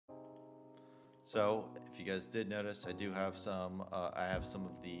So, if you guys did notice, I do have some. I have some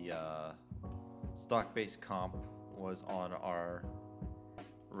of the stock-based comp was on our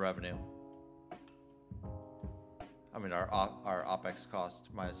revenue. I mean our OPEX cost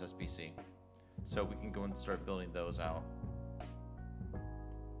minus SBC. So we can go and start building those out.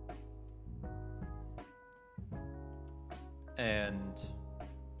 And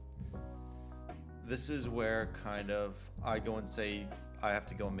this is where kind of I go and say I have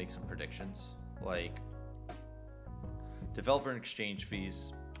to go and make some predictions. Like developer and exchange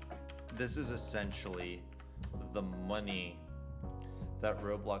fees. This is essentially the money that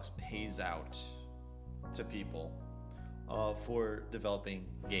Roblox pays out to people for developing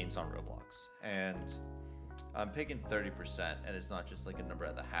games on Roblox. And I'm picking 30%, and it's not just like a number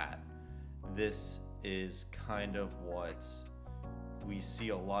at the hat. This is kind of what we see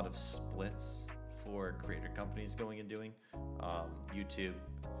a lot of splits for creator companies going and doing. YouTube,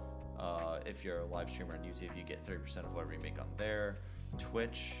 if you're a live streamer on YouTube, you get 30% of whatever you make on there.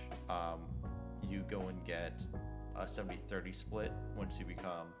 Twitch, you go and get a 70-30 split once you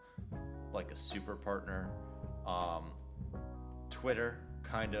become like a super partner. Twitter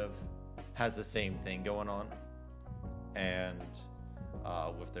kind of has the same thing going on, and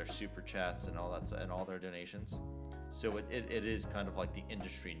with their super chats and all that and all their donations. So it is kind of like the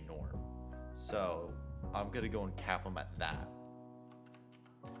industry norm. So I'm gonna go and cap them at that.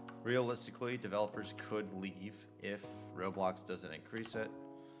 Realistically, developers could leave if Roblox doesn't increase it,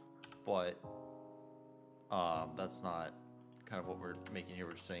 but that's not kind of what we're making here.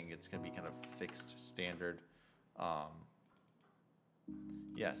 We're saying it's gonna be kind of fixed standard.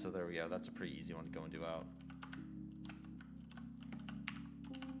 Yeah, so there we go. That's a pretty easy one to go and do out.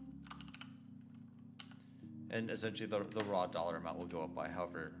 And essentially the raw dollar amount will go up by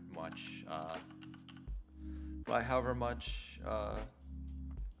however much,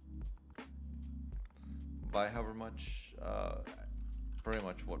 pretty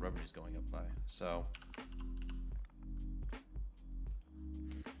much what revenue is going up by. So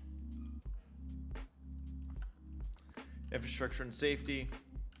infrastructure and safety.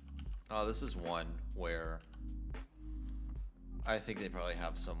 This is one where I think they probably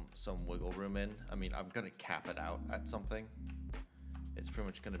have some wiggle room in. I mean, I'm gonna cap it out at something. It's pretty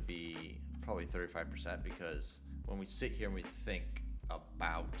much gonna be probably 35%, because when we sit here and we think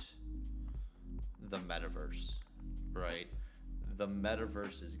about the metaverse, right? The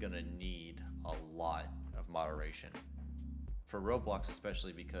metaverse is gonna need a lot of moderation. For Roblox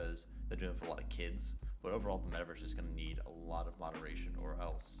especially, because they're doing it for a lot of kids. But overall, the metaverse is going to need a lot of moderation, or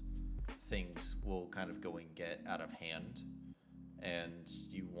else things will kind of go and get out of hand. And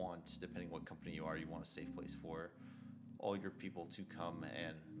you want, depending what company you are, you want a safe place for all your people to come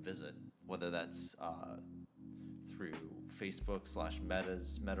and visit. Whether that's through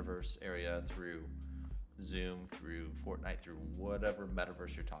Facebook/Meta's Metaverse area, through Zoom, through Fortnite, through whatever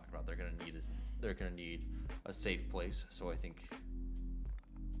metaverse you're talking about, they're going to need a safe place. So I think.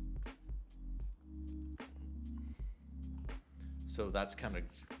 So that's gonna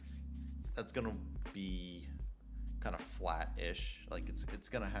be kind of flat-ish. Like it's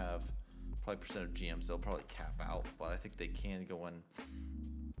gonna have probably percent of GMs. They'll probably cap out, but I think they can go and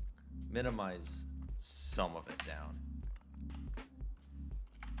minimize some of it down.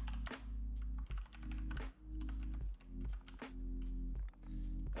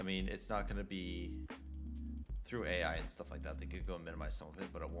 I mean, it's not gonna be through AI and stuff like that. They could go and minimize some of it,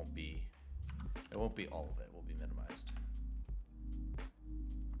 but it won't be all of it. It will be minimized.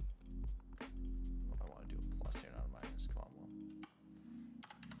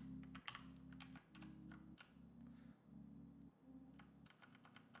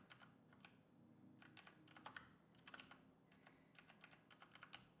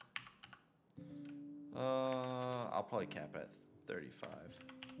 I'll probably cap it at 35.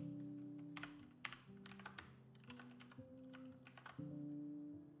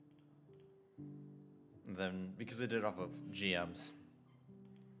 And then, because I did it off of GMs,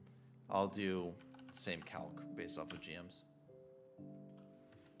 I'll do the same calc based off of GMs.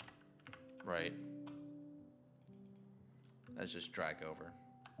 Right? Let's just drag over.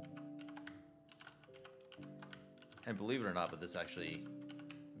 And believe it or not, but this actually,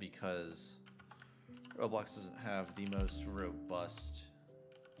 because Roblox doesn't have the most robust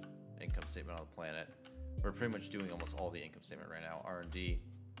income statement on the planet. We're pretty much doing almost all the income statement right now. R&D.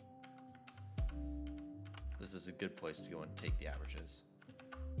 This is a good place to go and take the averages.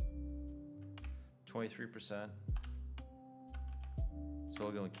 23%. So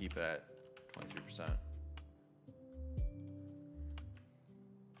we'll go and keep it at 23%.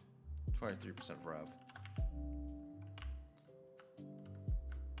 23% rev.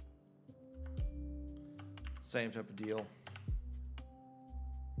 Same type of deal.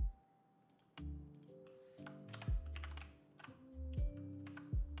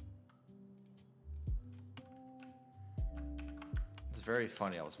 It's very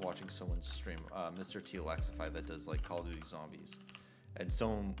funny. I was watching someone stream, Mr. TLXify, that does like Call of Duty Zombies, and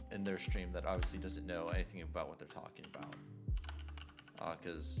someone in their stream that obviously doesn't know anything about what they're talking about,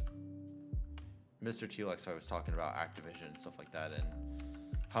 because Mr. TLXify was talking about Activision and stuff like that, and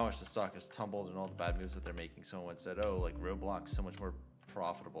how much the stock has tumbled and all the bad moves that they're making. Someone said, "Oh, like Roblox so much more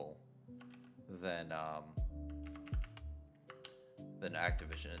profitable than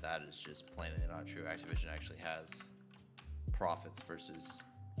Activision," and that is just plainly not true. Activision actually has profits versus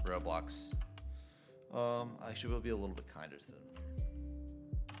Roblox. Actually, we'll be a little bit kinder to them.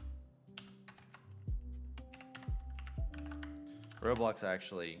 Roblox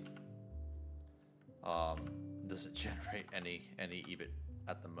actually doesn't generate any EBIT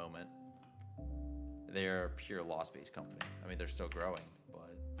at the moment. They're a pure loss-based company. I mean, they're still growing,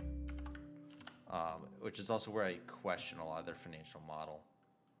 but which is also where I question a lot of their financial model,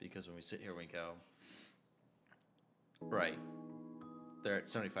 because when we sit here, we go, right, they're at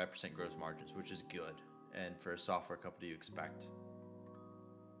 75% gross margins, which is good, and for a software company, you expect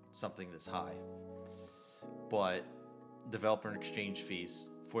something this high. But developer and exchange fees,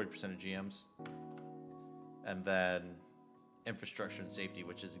 40% of GMs, and then infrastructure and safety,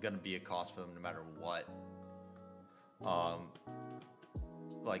 which is going to be a cost for them no matter what.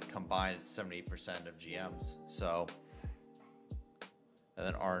 Like combined, it's 78% of GMs. So, and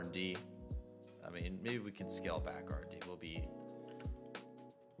then R&D. I mean, maybe we can scale back R&D. We'll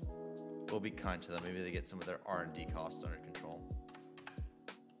be kind to them. Maybe they get some of their R&D costs under control.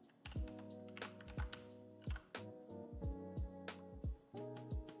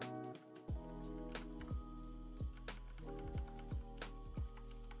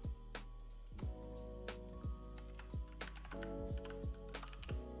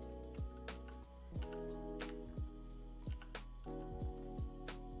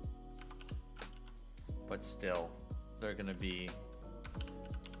 But still, they're going to be,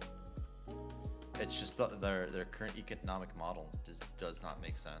 it's just their current economic model just does not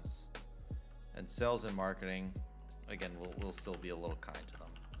make sense. And sales and marketing, again, we'll still be a little kind to them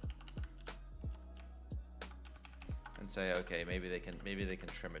and say, okay, maybe they can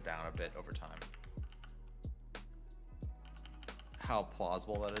trim it down a bit over time. How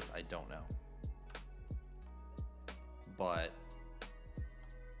plausible that is, I don't know. But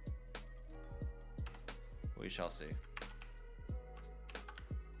we shall see.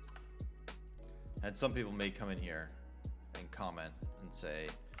 And some people may come in here and comment and say,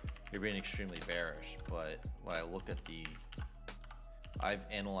 you're being extremely bearish, but when I look at I've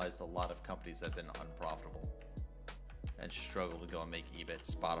analyzed a lot of companies that have been unprofitable and struggle to go and make EBIT.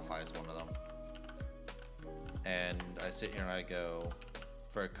 Spotify is one of them. And I sit here and I go,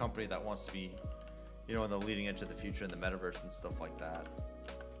 for a company that wants to be, you know, on the leading edge of the future in the metaverse and stuff like that,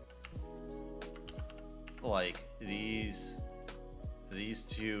 like these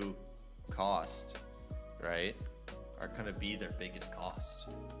two costs, right, are gonna be their biggest cost.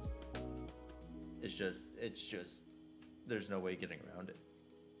 It's just there's no way getting around it.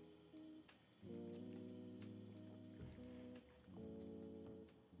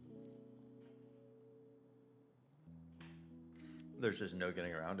 There's just no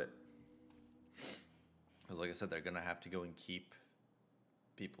getting around it. Because like I said, they're gonna have to go and keep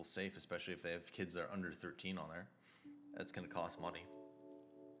people safe, especially if they have kids that are under 13 on there. That's going to cost money.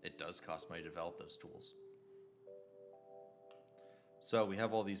 It does cost money to develop those tools. So we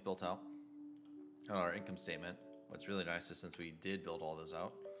have all these built out on our income statement. What's really nice is since we did build all those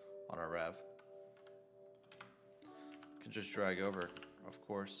out on our rev, you can just drag over, of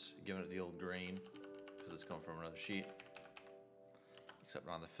course, giving it the old grain because it's coming from another sheet, except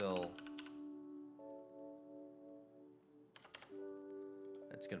on the fill.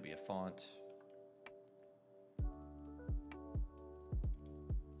 It's going to be a font.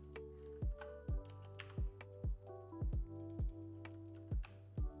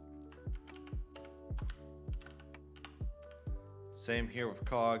 Same here with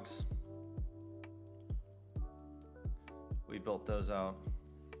cogs. We built those out.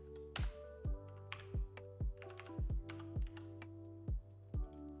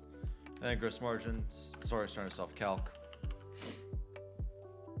 And gross margins. Sorry, starting to self-calc.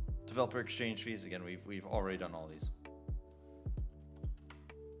 Developer exchange fees, again, we've already done all these.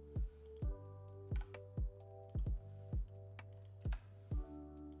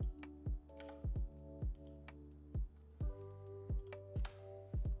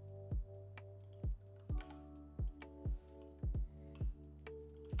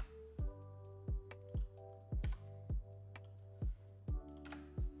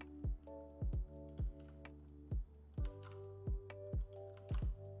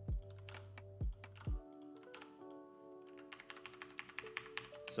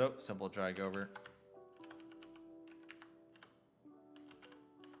 So, simple drag over.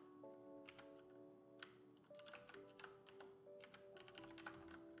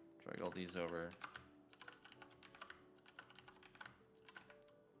 Drag all these over.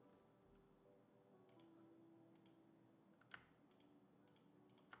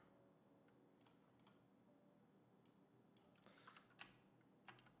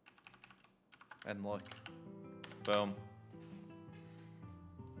 And look. Boom.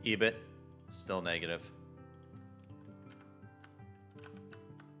 EBIT, still negative.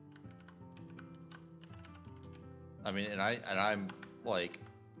 I mean, and I'm like,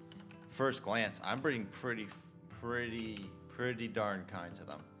 first glance, I'm being pretty darn kind to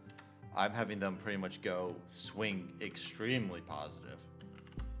them. I'm having them pretty much go swing extremely positive.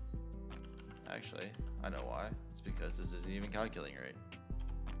 Actually, I know why. It's because this isn't even calculating right.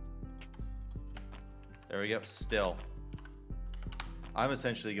 There we go. Still. I'm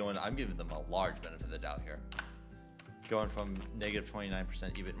essentially I'm giving them a large benefit of the doubt here. Going from negative 29%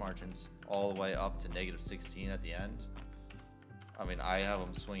 EBIT margins all the way up to negative 16 at the end. I mean, I have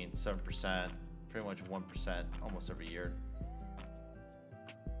them swinging 7%, pretty much 1% almost every year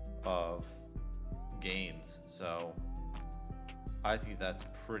of gains. So I think that's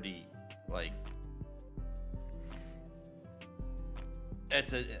pretty, like,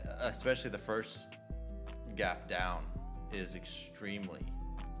 it's especially the first gap down is extremely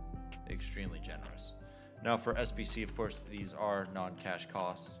generous. Now for SBC, of course, these are non-cash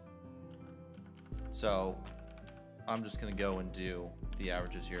costs. So I'm just going to go and do the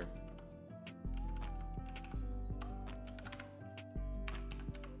averages here.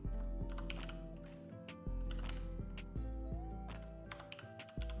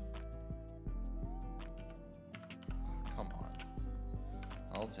 Oh, come on.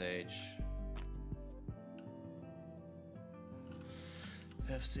 Alt-H.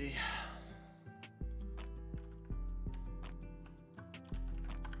 FC.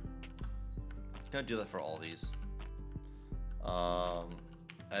 Gonna do that for all these.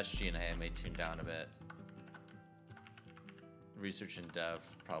 SG and A may tune down a bit. Research and dev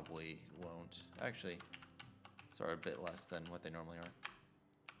probably won't. Actually, sorry, a bit less than what they normally are.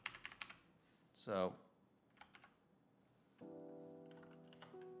 So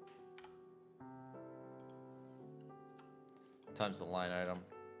times the line item.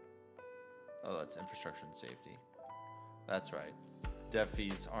 Oh, that's infrastructure and safety. That's right. Dev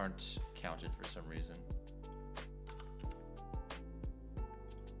fees aren't counted for some reason.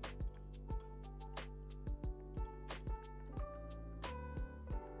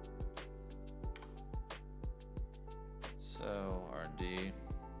 So R&D,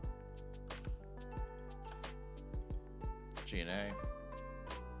 G&A.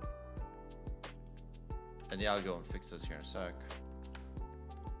 And yeah, I'll go and fix this here in a sec.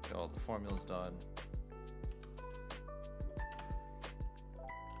 Got all the formulas done.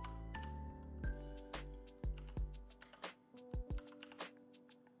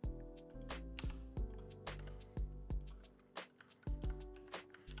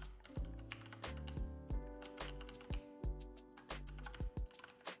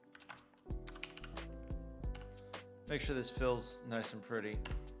 Make sure this fills nice and pretty.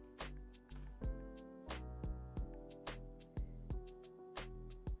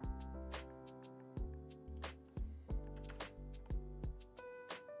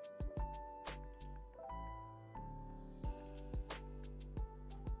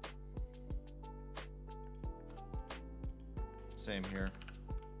 Same here.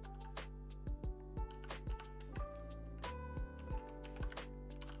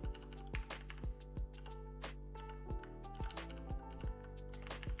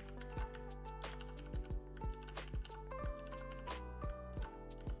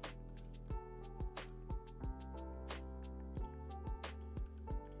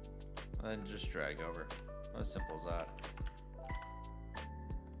 And just drag over. As simple as that.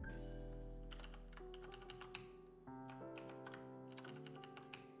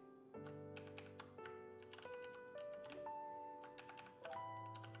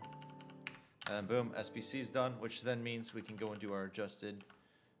 And boom, SBC is done, which then means we can go and do our adjusted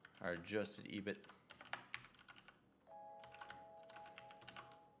EBIT.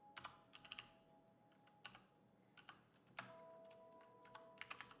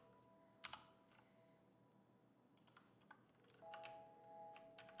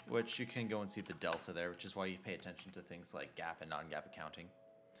 Which you can go and see the delta there, which is why you pay attention to things like GAAP and non-GAAP accounting,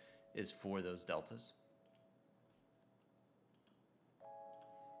 is for those deltas.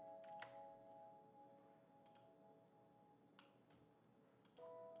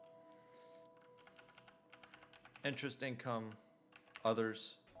 Interest income,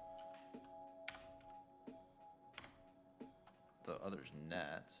 others, the other's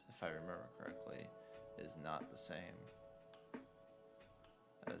net, if I remember correctly, is not the same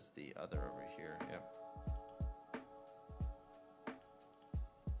as the other over here. Yep.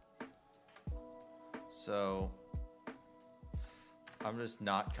 So I'm just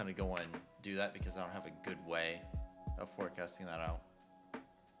not going to go and do that because I don't have a good way of forecasting that out.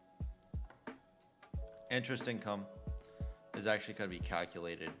 Interest income is actually going to be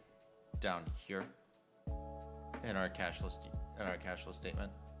calculated down here in our cash flow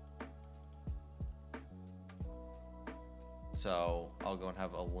statement. So I'll go and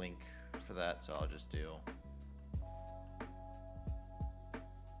have a link for that. So I'll just do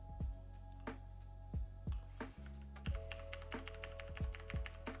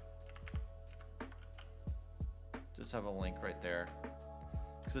have a link right there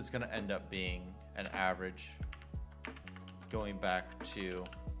because it's going to end up being an average going back to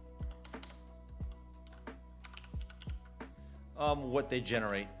what they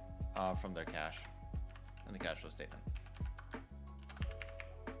generate from their cash in the cash flow statement.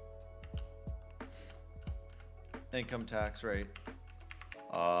 Income tax rate.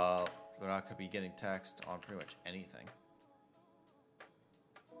 They're not going to be getting taxed on pretty much anything.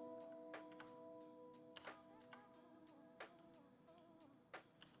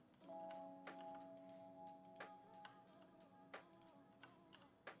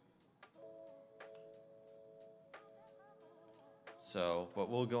 So, but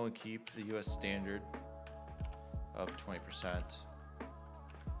we'll go and keep the US standard of 20%.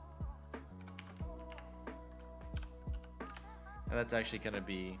 And that's actually going to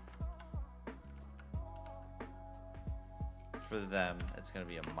be, for them, it's going to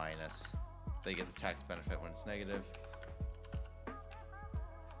be a minus. They get the tax benefit when it's negative.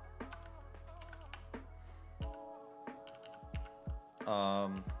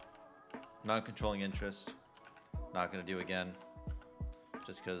 Non-controlling interest, not going to do again.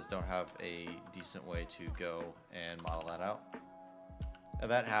 Just because don't have a decent way to go and model that out. And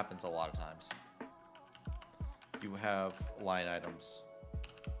that happens a lot of times. You have line items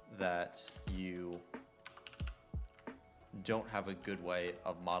that you don't have a good way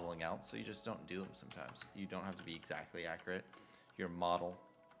of modeling out, so you just don't do them sometimes. You don't have to be exactly accurate. Your model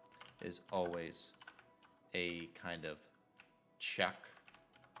is always a kind of check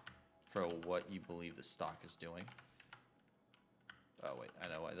for what you believe the stock is doing. Oh wait, I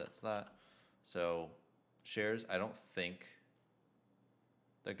know why that's that. So shares, I don't think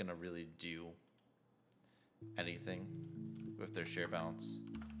they're gonna really do anything with their share balance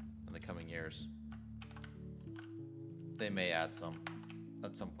in the coming years. They may add some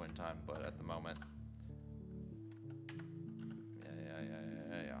at some point in time, but at the moment,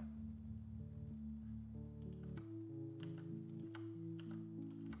 yeah.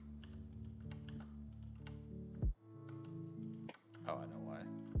 Oh, I know why.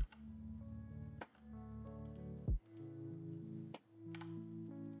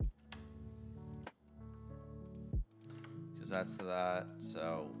 Because that's that.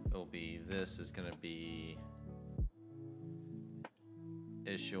 So it'll be, this is going to be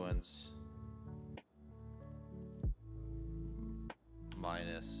issuance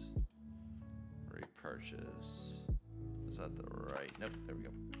minus repurchase. Is that the right? Nope, there we go.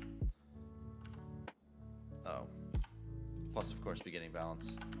 Oh. Plus, of course, beginning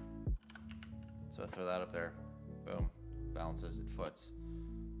balance. So I throw that up there. Boom. Balances and foots.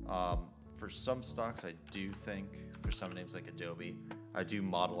 For some stocks, I do think, for some names like Adobe, I do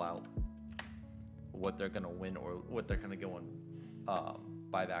model out what they're going to win or what they're going to go and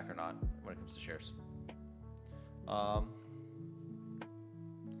buy back or not when it comes to shares. Okay,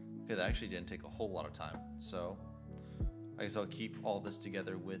 that actually didn't take a whole lot of time. So I guess I'll keep all this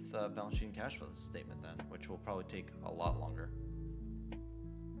together with balance sheet and cash flow statement then, which will probably take a lot longer.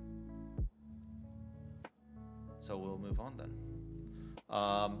 So we'll move on then.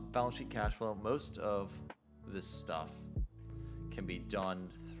 Balance sheet, cash flow, most of this stuff can be done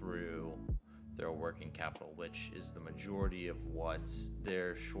through their working capital, which is the majority of what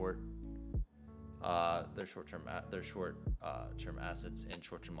their short-term assets and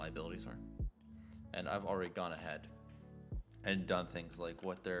short-term liabilities are. And I've already gone ahead and done things like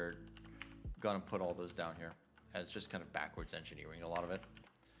what they're gonna put all those down here, and it's just kind of backwards engineering a lot of it.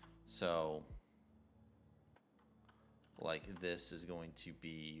 So like this is going to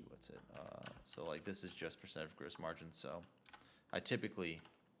be, what's it, so like this is just percent of gross margin. So I typically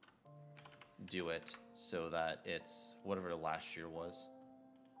do it so that it's whatever last year was,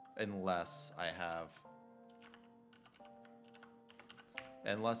 unless I have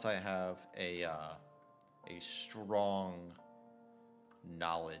a strong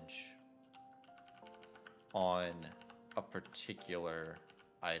knowledge on a particular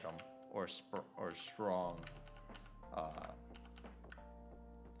item or strong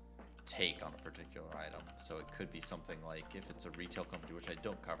take on a particular item. So it could be something like, if it's a retail company, which I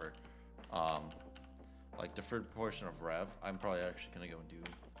don't cover, like deferred portion of rev, I'm probably actually going to go and do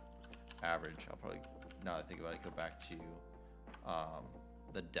average. I'll probably, now that I think about it, go back to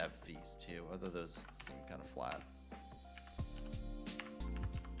the dev fees too, although those seem kind of flat.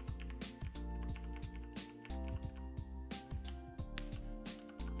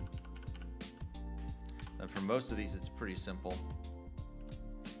 And for most of these, it's pretty simple.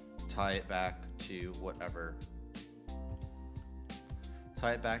 Tie it back to whatever.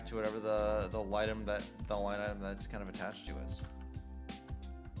 Tie it back to whatever the line item that's kind of attached to is.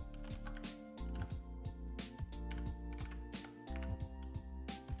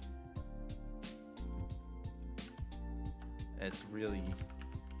 It's really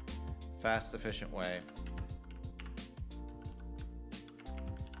fast, efficient way.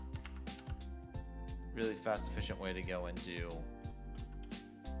 Really fast, efficient way to go and do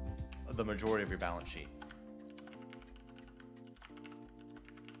the majority of your balance sheet.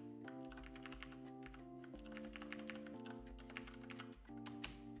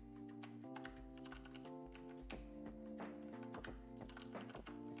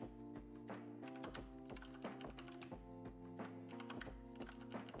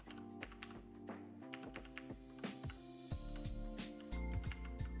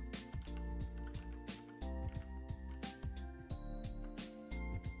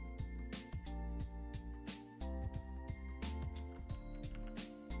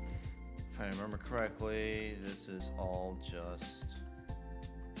 If I remember correctly, this is all just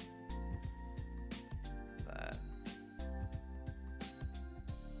that.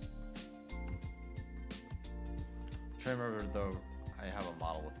 I'm trying to remember though, I have a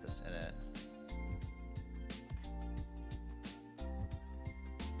model with this in it.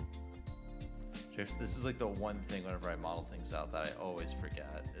 This is like the one thing whenever I model things out that I always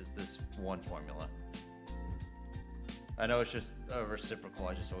forget, is this one formula. I know it's just a reciprocal,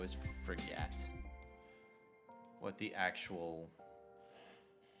 I just always forget what the actual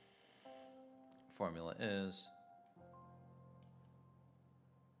formula is.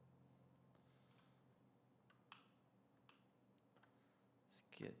 Let's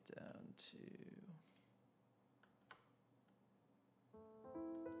get down to...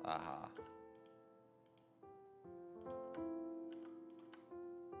 Aha.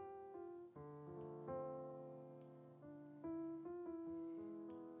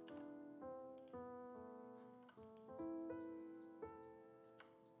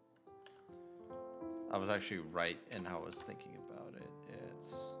 I was actually right in how I was thinking about it.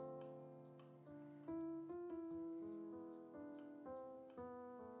 It's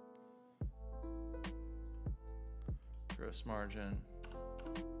gross margin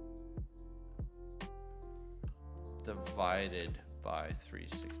divided by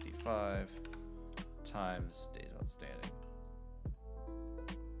 365 times days outstanding.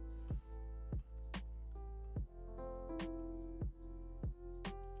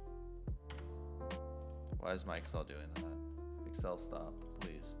 Why is my Excel doing that? Excel, stop,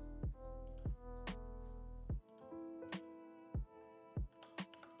 please.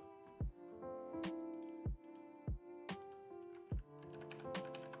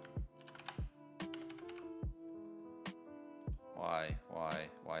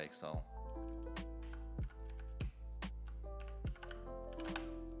 Why Excel?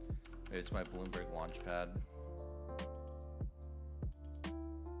 Maybe it's my Bloomberg Launchpad.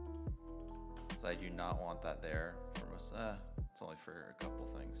 So I do not want that there for most. It's only for a couple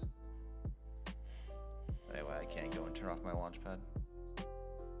things. Anyway, I can't go and turn off my Launchpad.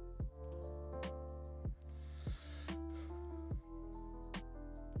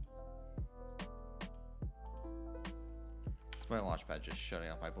 My Launchpad just shutting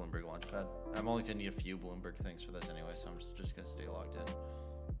off my Bloomberg Launchpad. I'm only gonna need a few Bloomberg things for this anyway, so I'm just gonna stay logged in.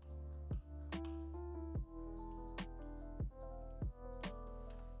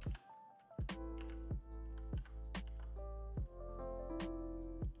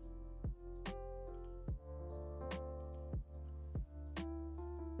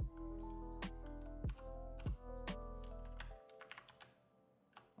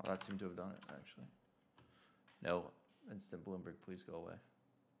 Oh, that seemed to have done it, actually. No. Instant Bloomberg, please go away.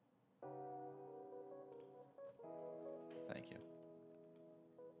 Thank you.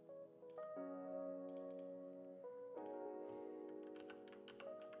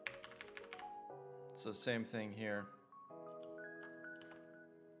 So same thing here.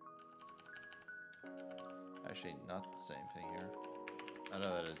 Actually, not the same thing here. I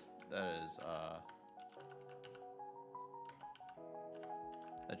know that is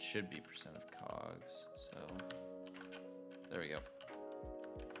That should be percent of cogs. So there we go.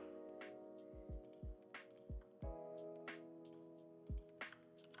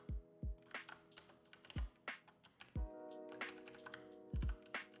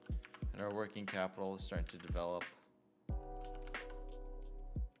 And our working capital is starting to develop.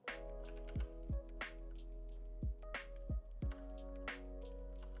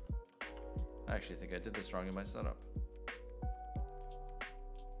 I actually think I did this wrong in my setup.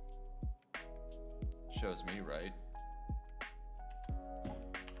 Shows me right.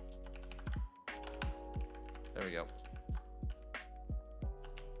 There we go.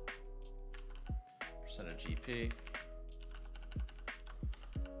 Percentage GP.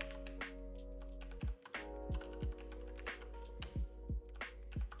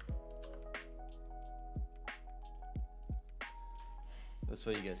 This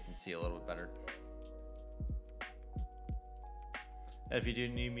way you guys can see a little bit better. And if you do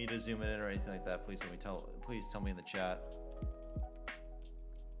need me to zoom in or anything like that, please tell me in the chat.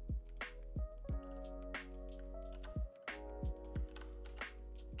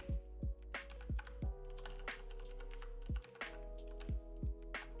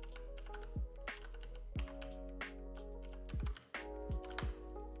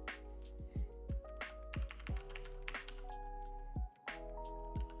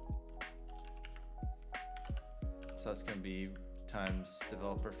 So that's going to be times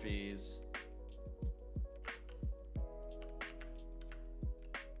developer fees.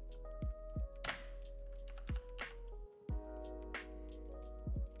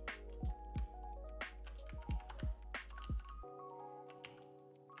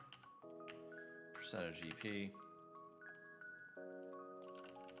 Percentage GP.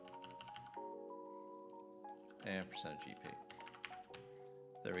 And percentage GP.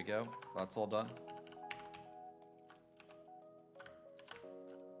 There we go. That's all done.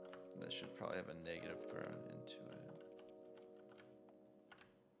 This should probably have a negative thrown into it.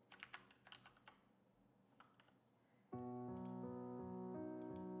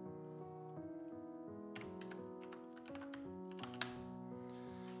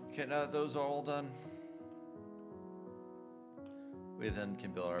 Okay, now that those are all done, we then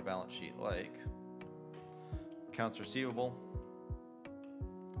can build our balance sheet like accounts receivable.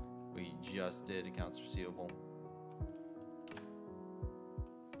 We just did accounts receivable.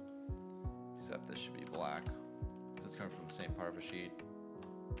 Except this should be black, because it's coming from the same part of a sheet.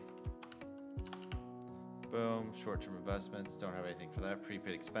 Boom, short-term investments, don't have anything for that.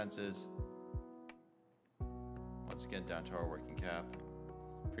 Prepaid expenses. Once again, down to our working cap.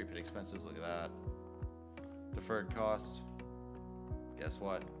 Prepaid expenses, look at that. Deferred cost. Guess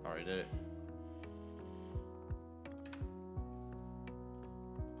what? Already did it.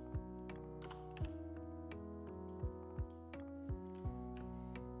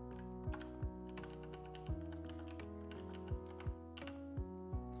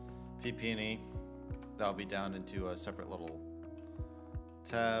 PP&E, that'll be down into a separate little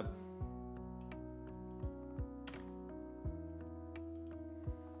tab.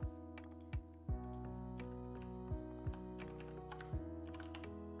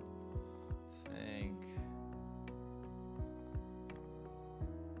 Think.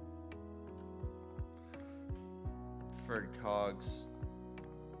 Deferred COGS.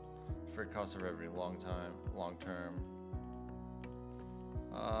 Deferred cost of revenue long term.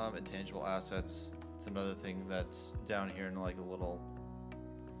 Intangible assets. It's another thing that's down here in like a little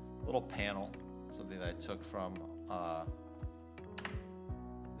panel. Something that I took from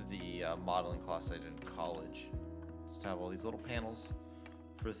the modeling class I did in college. Just have all these little panels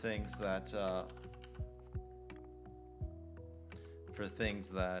for things that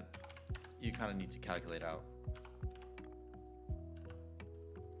you kind of need to calculate out.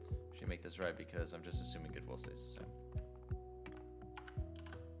 Should make this right because I'm just assuming goodwill stays the same.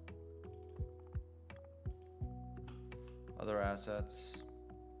 Other assets.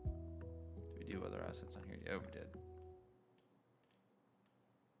 Did we do other assets on here? Yeah, we did.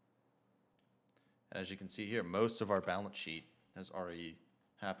 And as you can see here, most of our balance sheet has already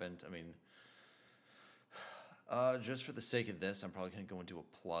happened. I mean, just for the sake of this, I'm probably going to go into a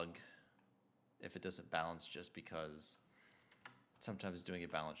plug if it doesn't balance, just because sometimes doing a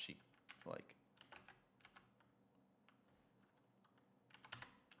balance sheet, like,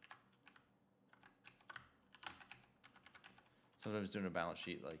 sometimes doing a balance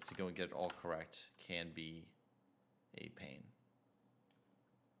sheet, like, to go and get it all correct can be a pain.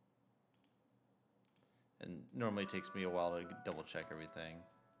 And normally it takes me a while to double check everything.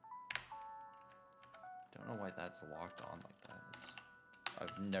 Don't know why that's locked on like that.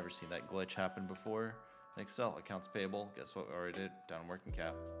 I've never seen that glitch happen before. In Excel, accounts payable. Guess what we already did? Down working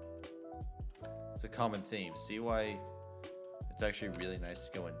cap. It's a common theme. See why it's actually really nice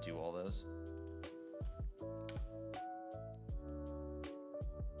to go and do all those?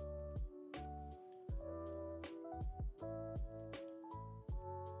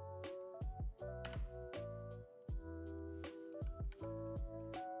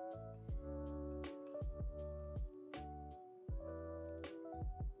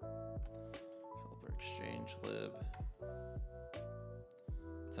 Exchange lib.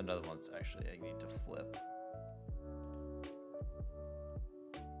 It's another one that's actually I need to flip.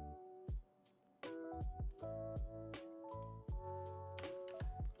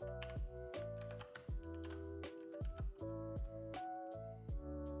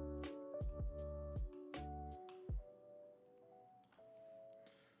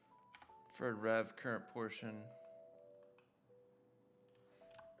 Deferred rev, current portion.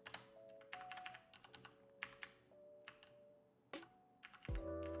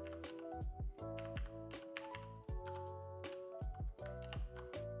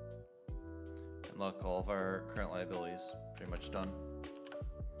 Look, all of our current liabilities pretty much done.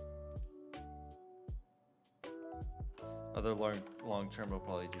 Other long term will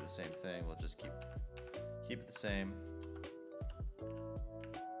probably do the same thing. We'll just keep it the same.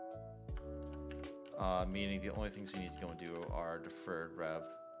 Meaning the only things we need to go and do are deferred rev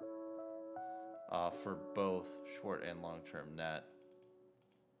for both short and long term net.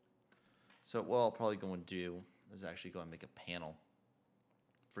 So what I'll probably go and do is actually go and make a panel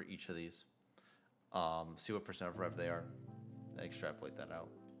for each of these. See what percent of rev they are, and extrapolate that out.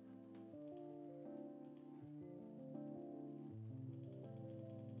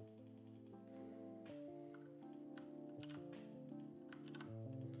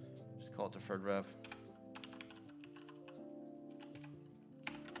 Just call it deferred rev.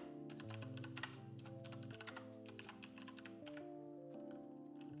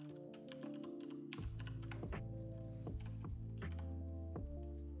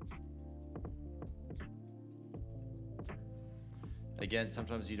 Again,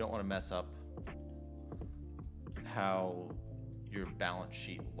 sometimes you don't want to mess up how your balance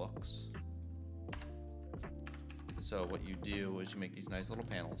sheet looks. So what you do is you make these nice little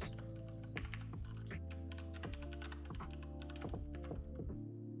panels.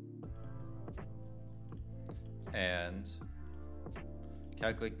 And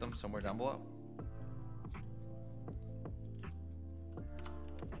calculate them somewhere down below.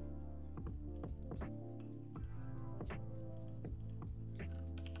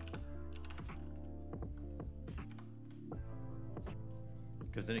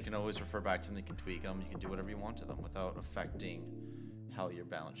 Because then you can always refer back to them, you can tweak them, you can do whatever you want to them without affecting how your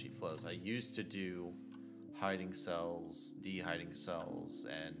balance sheet flows. I used to do hiding cells, de-hiding cells,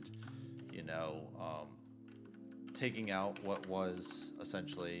 and, you know, taking out what was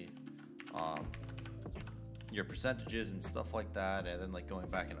essentially your percentages and stuff like that, and then like going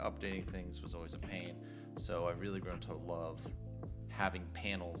back and updating things was always a pain. So I've really grown to love having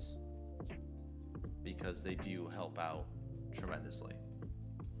panels because they do help out tremendously.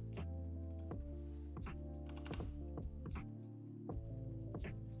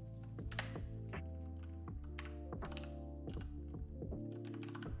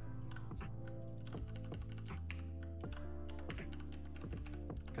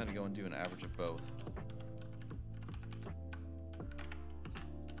 Kind of go and do an average of both.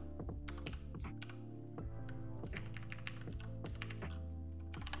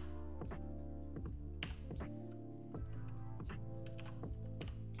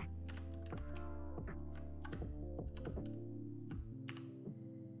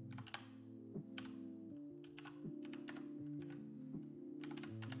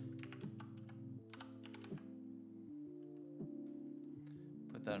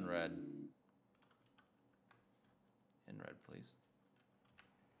 Put that in red. In red, please.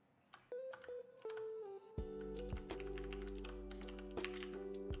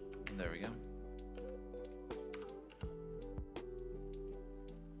 And there we go.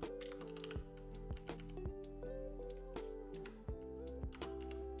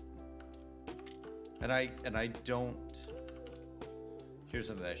 And I don't, here's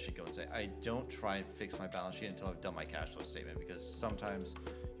something that I should go and say. I don't try and fix my balance sheet until I've done my cash flow statement, because sometimes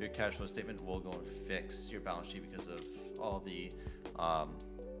your cash flow statement will go and fix your balance sheet because of all the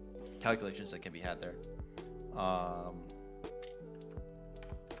calculations that can be had there.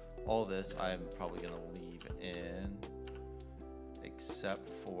 All this I'm probably going to leave in, except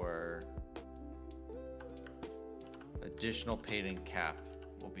for additional paid-in cap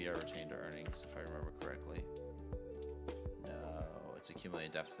will be our retained earnings, if I remember correctly. No, It's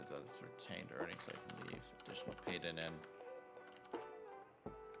accumulated deficits that's retained earnings, so I can leave additional paid in.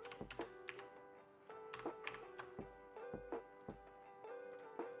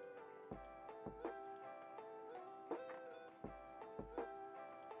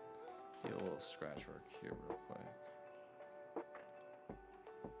 Do a little scratch work here real quick.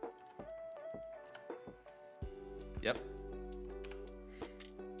 Yep.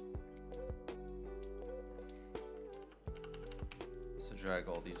 So drag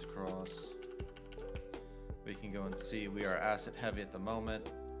all these across. We can go and see we are asset heavy at the moment.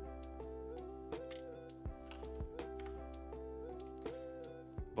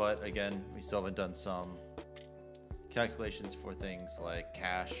 But again, we still haven't done some calculations for things like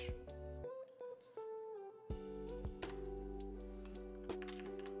cash.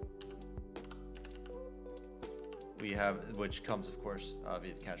 We have, which comes of course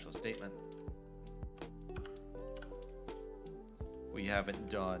via the cash flow statement. We haven't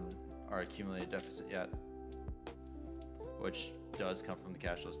done our accumulated deficit yet, which does come from the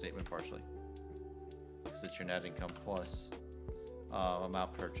cash flow statement partially, because it's your net income plus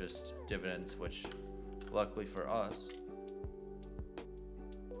amount purchased, dividends, which luckily for us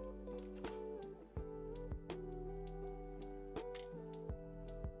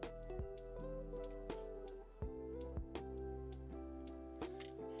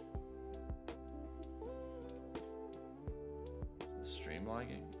stream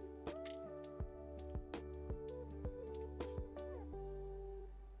lagging.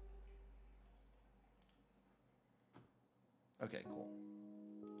 Okay, cool.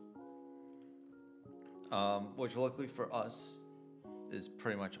 Which luckily for us is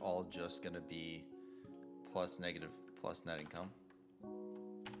pretty much all just gonna be plus negative plus net income.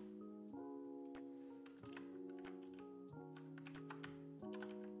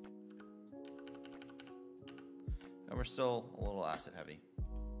 And we're still a little asset heavy,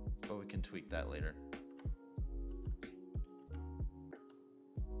 but we can tweak that later.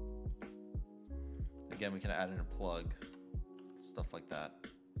 Again, we can add in a plug, stuff like that.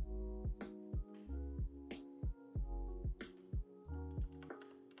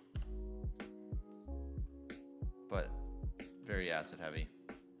 But very asset heavy.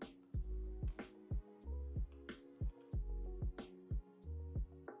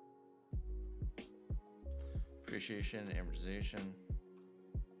 Depreciation, amortization.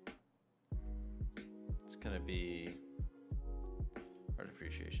 It's going to be our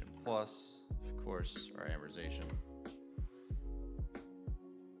depreciation plus, of course, our amortization.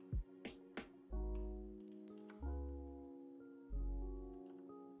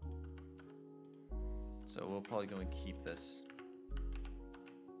 So we'll probably go and keep this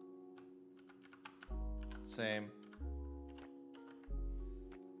same.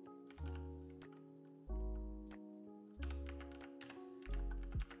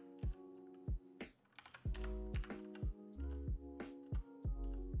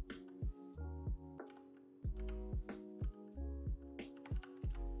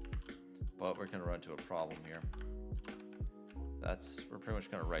 But we're going to run into a problem here. We're pretty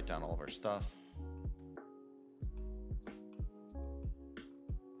much going to write down all of our stuff.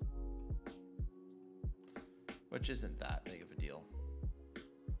 Which isn't that big of a deal.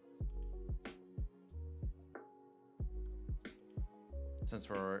 Since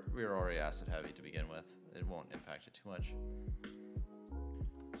we're already asset heavy to begin with, it won't impact it too much.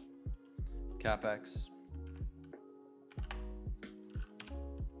 CapEx.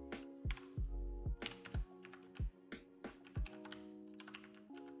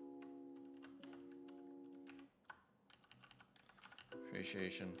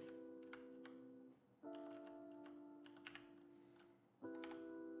 Depreciation.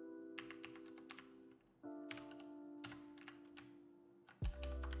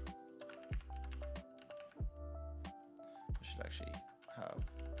 I should actually have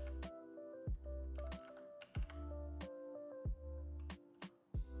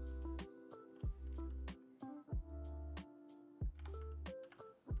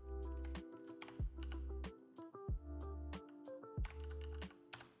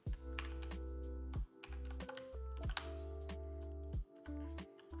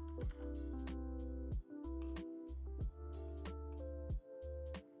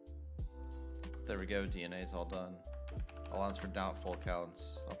there we go, DNA is all done. Allowance for doubtful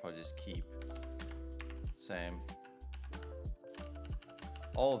accounts, I'll probably just keep same.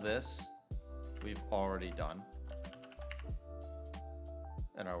 All of this we've already done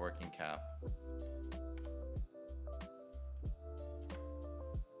in our working cap.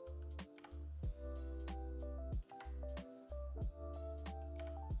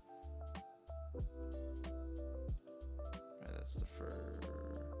 Right, that's deferred.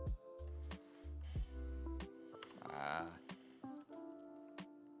 Ah.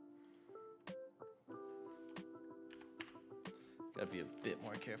 Gotta be a bit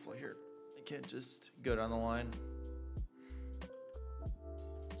more careful here. I can't just go down the line.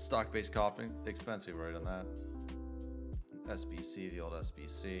 Stock-based comp expense, we've already done that. SBC, the old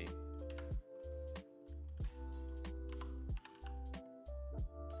SBC.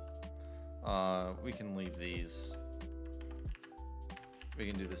 We can leave these. We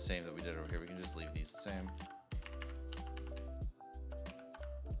can do the same that we did over here. We can just leave these the same.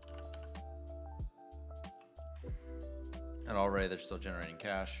 And already they're still generating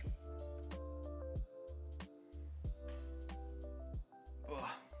cash.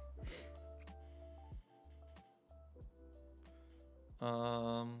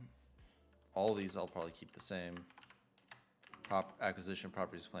 All these I'll probably keep the same. Acquisition,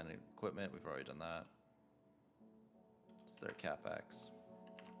 properties, plant, and equipment. We've already done that. It's their CapEx.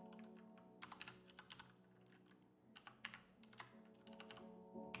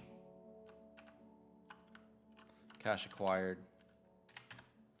 Cash acquired.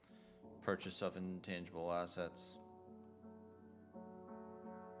 Purchase of intangible assets.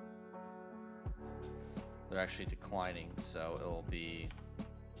 They're actually declining, so it'll be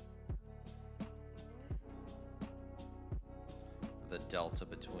the delta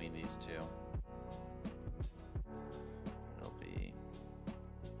between these two. It'll be,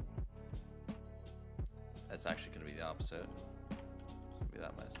 that's actually going to be the opposite. It's going to be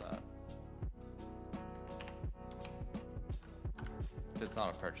that minus that. It's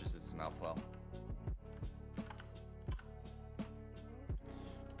not a purchase, it's an outflow.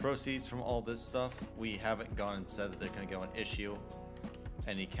 Proceeds from all this stuff, we haven't gone and said that they're going to go and issue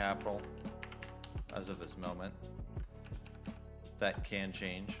any capital as of this moment. That can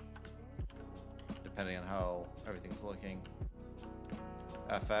change depending on how everything's looking.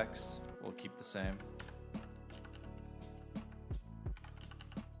 FX will keep the same.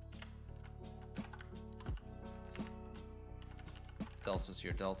 Delta's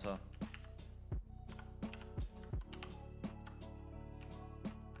your delta.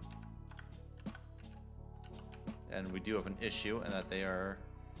 And we do have an issue in that they are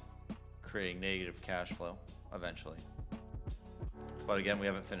creating negative cash flow eventually. But again, we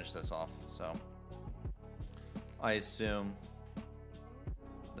haven't finished this off, so I assume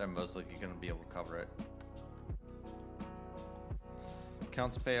they're most likely going to be able to cover it.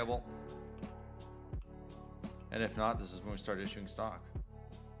 Accounts payable. And if not, this is when we start issuing stock.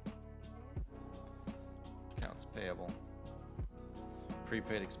 Accounts payable.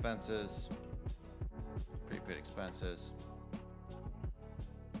 Prepaid expenses. Prepaid expenses.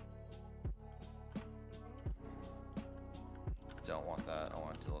 Don't want that. I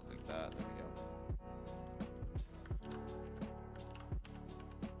want it to look like that. There we go.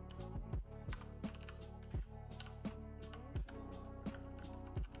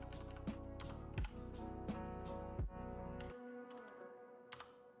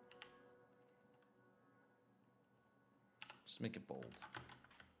 Just make it bold.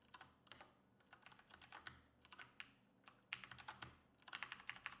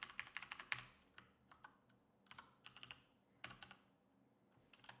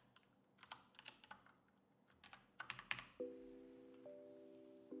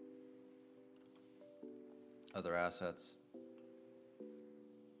 Other assets.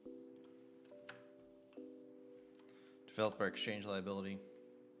 Developer exchange liability.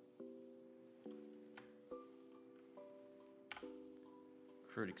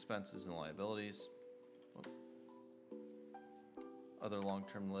 Accrued expenses and liabilities. Other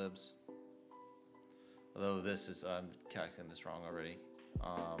long-term libs. Although this is, I'm calculating this wrong already.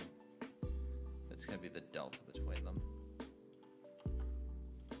 It's going to be the delta between them.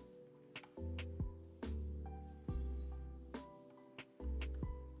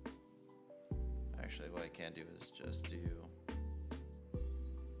 Actually, what I can do is just do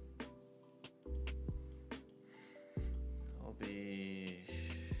it'll be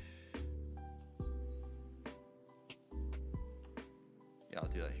yeah, I'll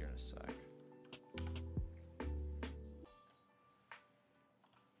do that here in a sec.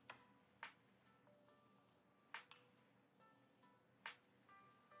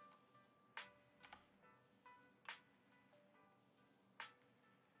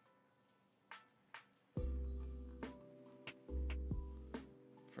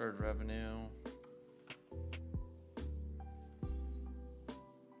 Deferred revenue.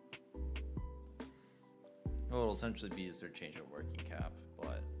 What it'll essentially be is their change of working cap,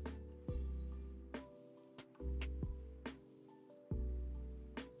 but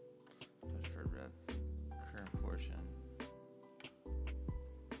deferred rev, current portion.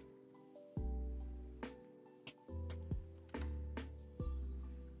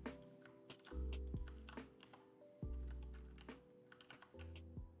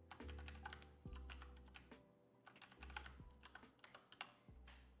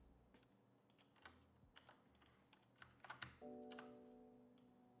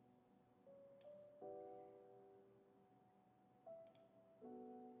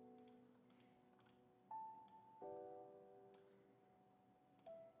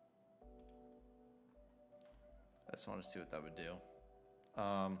 I just want to see what that would do.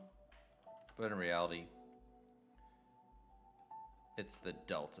 But in reality, it's the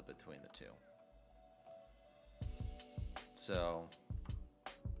delta between the two. So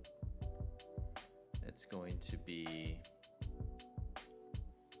it's going to be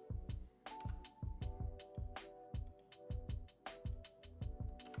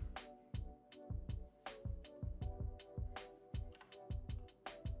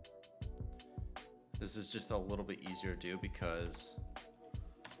this is just a little bit easier to do because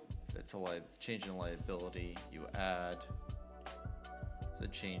if it's a change in liability, you add the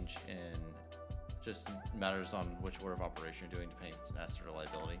change in just matters on which order of operation you're doing, depending if it's an asset or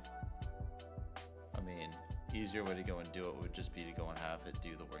liability. I mean, easier way to go and do it would just be to go and have it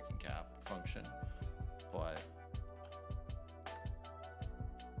do the working cap function, but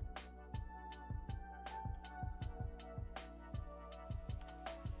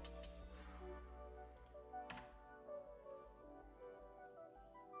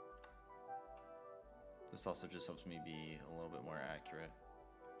this also just helps me be a little bit more accurate.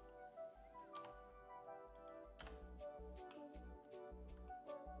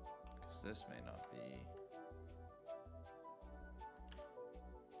 Because this may not be,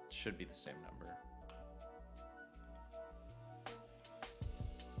 it should be the same number.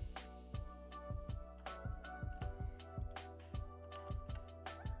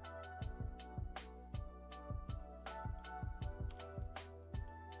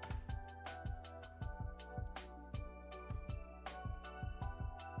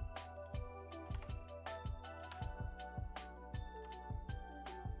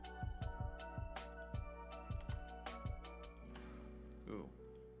 Ooh.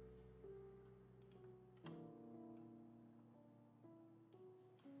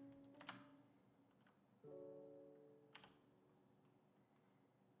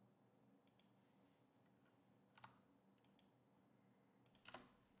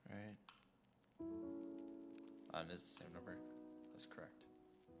 Right. And it's the same number. That's correct.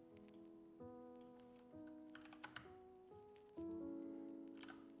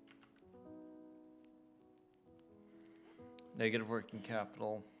 Negative working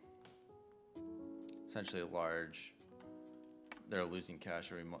capital, essentially large. They're losing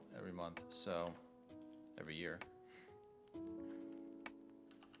cash every month, so every year.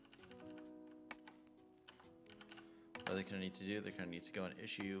 What are they going to need to do? They're going to need to go and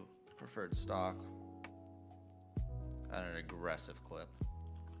issue preferred stock at an aggressive clip.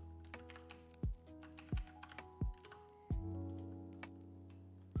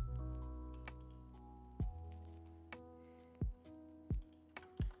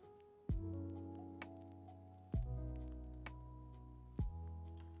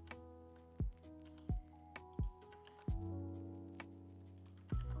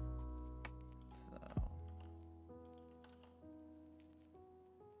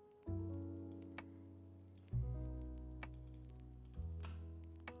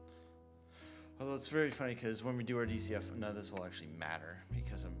 Although it's very funny because when we do our DCF, none of this will actually matter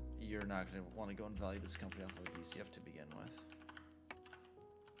because you're not going to want to go and value this company off of a DCF to begin with.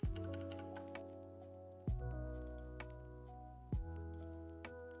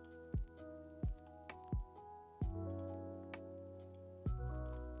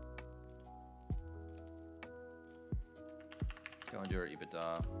 Go and do our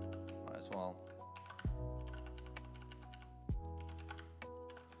EBITDA, might as well.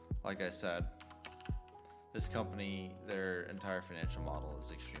 Like I said, this company, their entire financial model is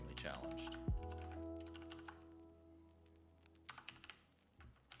extremely challenged.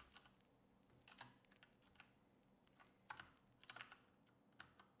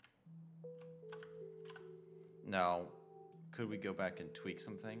 Now, could we go back and tweak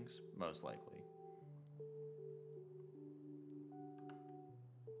some things? Most likely.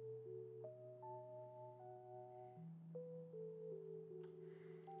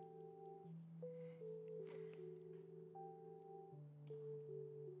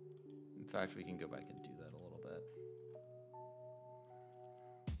 In fact, we can go back and do that a little bit.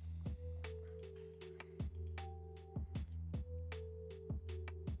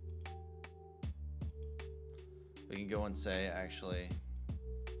 We can go and say, actually,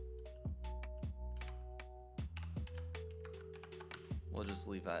 we'll just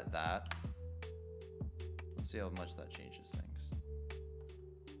leave that at that. Let's see how much that changes things.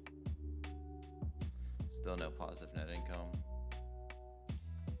 Still no positive net income.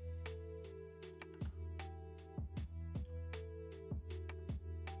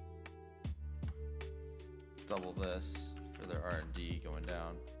 Double this for their R&D going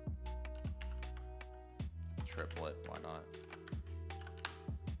down. Triple it, why not?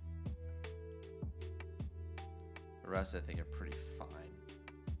 rest I think are pretty fine.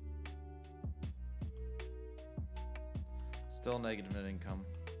 Still negative net income.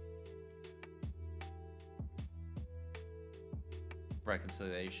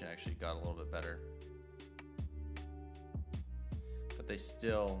 Reconciliation actually got a little bit better. But they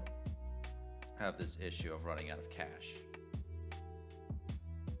still have this issue of running out of cash.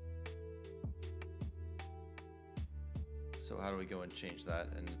 So how do we go and change that?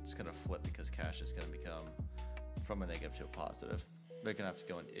 And it's going to flip because cash is going to become from a negative to a positive. They're going to have to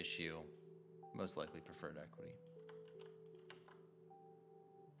go and issue most likely preferred equity.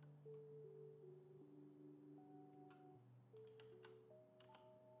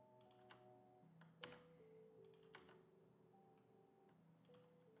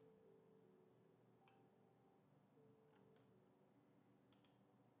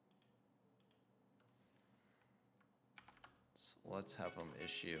 Let's have them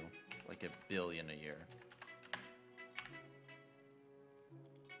issue like $1 billion a year.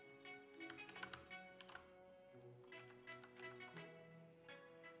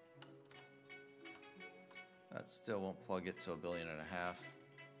 That still won't plug it to $1.5 billion.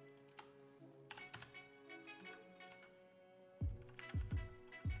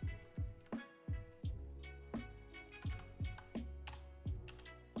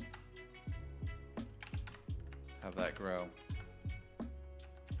 Have that grow.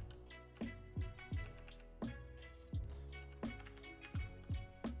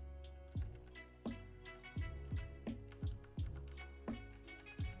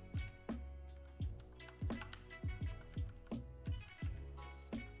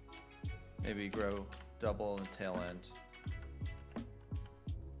 Maybe grow double and tail end.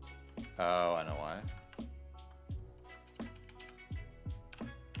 Oh, I know why.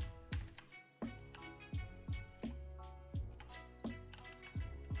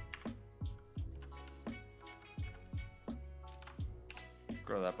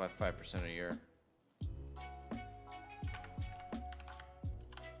 Grow that by 5% a year.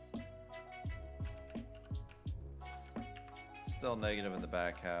 Still negative in the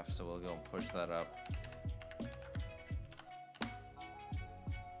back half, so we'll go and push that up.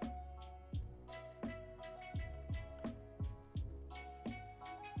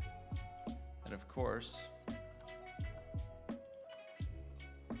 And of course,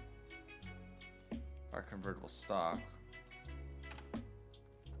 our convertible stock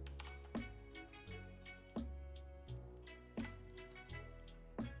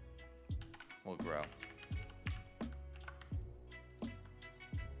will grow.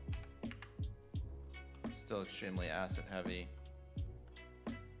 Still extremely asset heavy.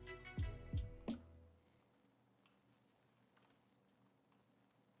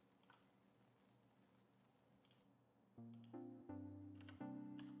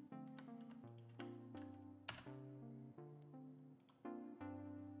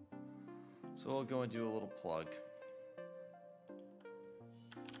 So we'll go and do a little plug.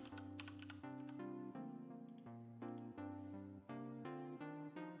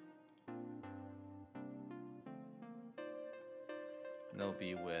 And it'll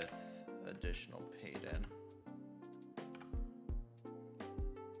be with additional paid in.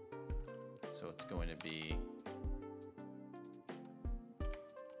 So it's going to be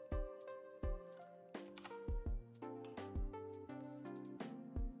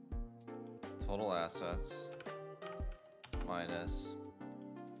total assets minus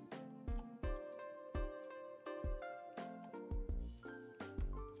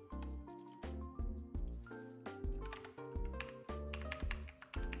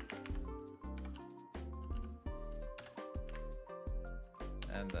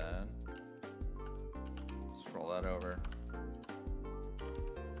and then scroll that over.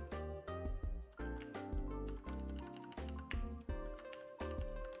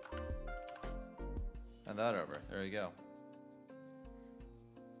 And that over. There you go.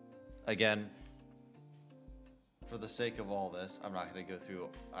 Again, for the sake of all this, I'm not going to go through,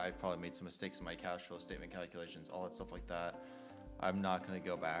 I probably made some mistakes in my cash flow statement calculations, all that stuff like that. I'm not going to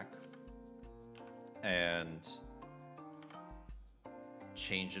go back and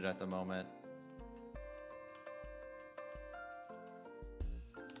change it at the moment.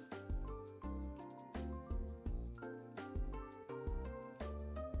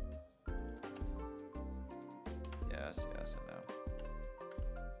 Yes, I know.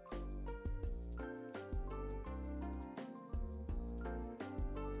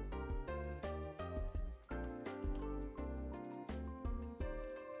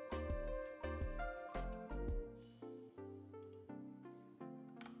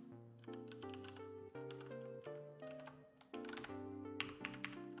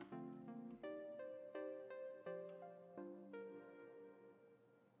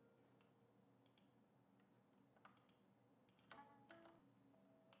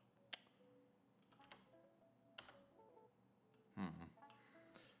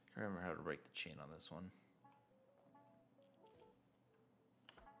 I remember how to break the chain on this one.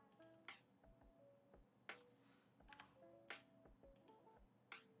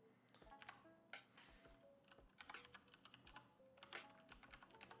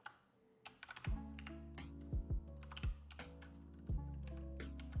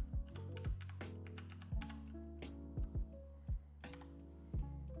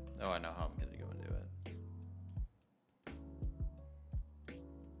 Oh, I know how I'm gonna go and do it.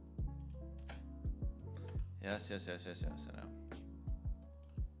 Yes, I know.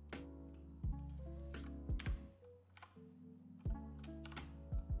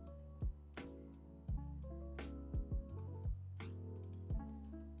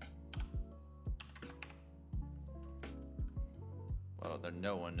 Well,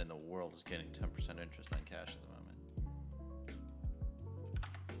 no one in the world is getting 10% interest on cash at the moment.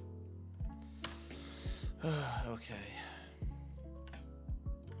 Okay.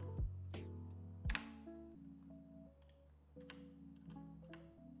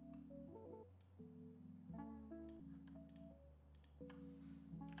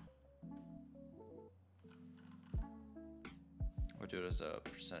 We'll do it as a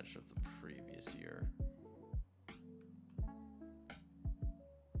percentage of the previous year.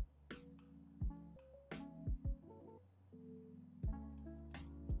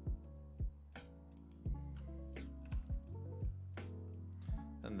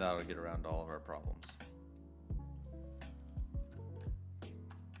 And that'll get around all of our problems.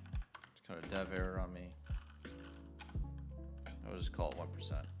 Just kind of dev error on me. I'll just call it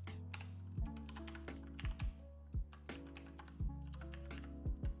 1%.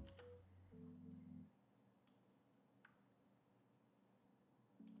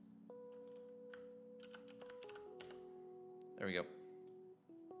 There we go.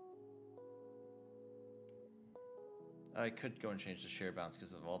 I could go and change the share balance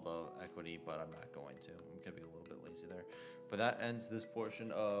because of all the equity, but I'm not going to. I'm going to be a little bit lazy there. But that ends this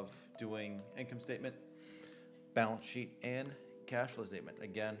portion of doing income statement, balance sheet, and cash flow statement.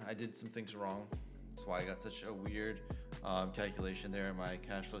 Again, I did some things wrong. That's why I got such a weird calculation there in my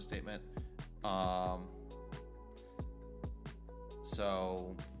cash flow statement.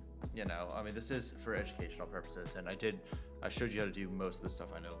 So, you know, I mean, this is for educational purposes, and I showed you how to do most of the stuff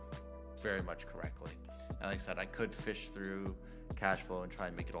I know very much correctly. And like I said, I could fish through cash flow and try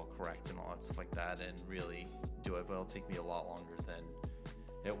and make it all correct and all that stuff like that and really do it, but it'll take me a lot longer than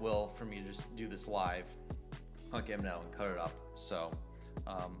it will for me to just do this live on Game Now and cut it up. So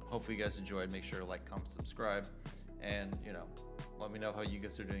hopefully you guys enjoyed. Make sure to like, comment, subscribe, and, you know, let me know how you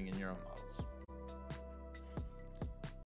guys are doing in your own models.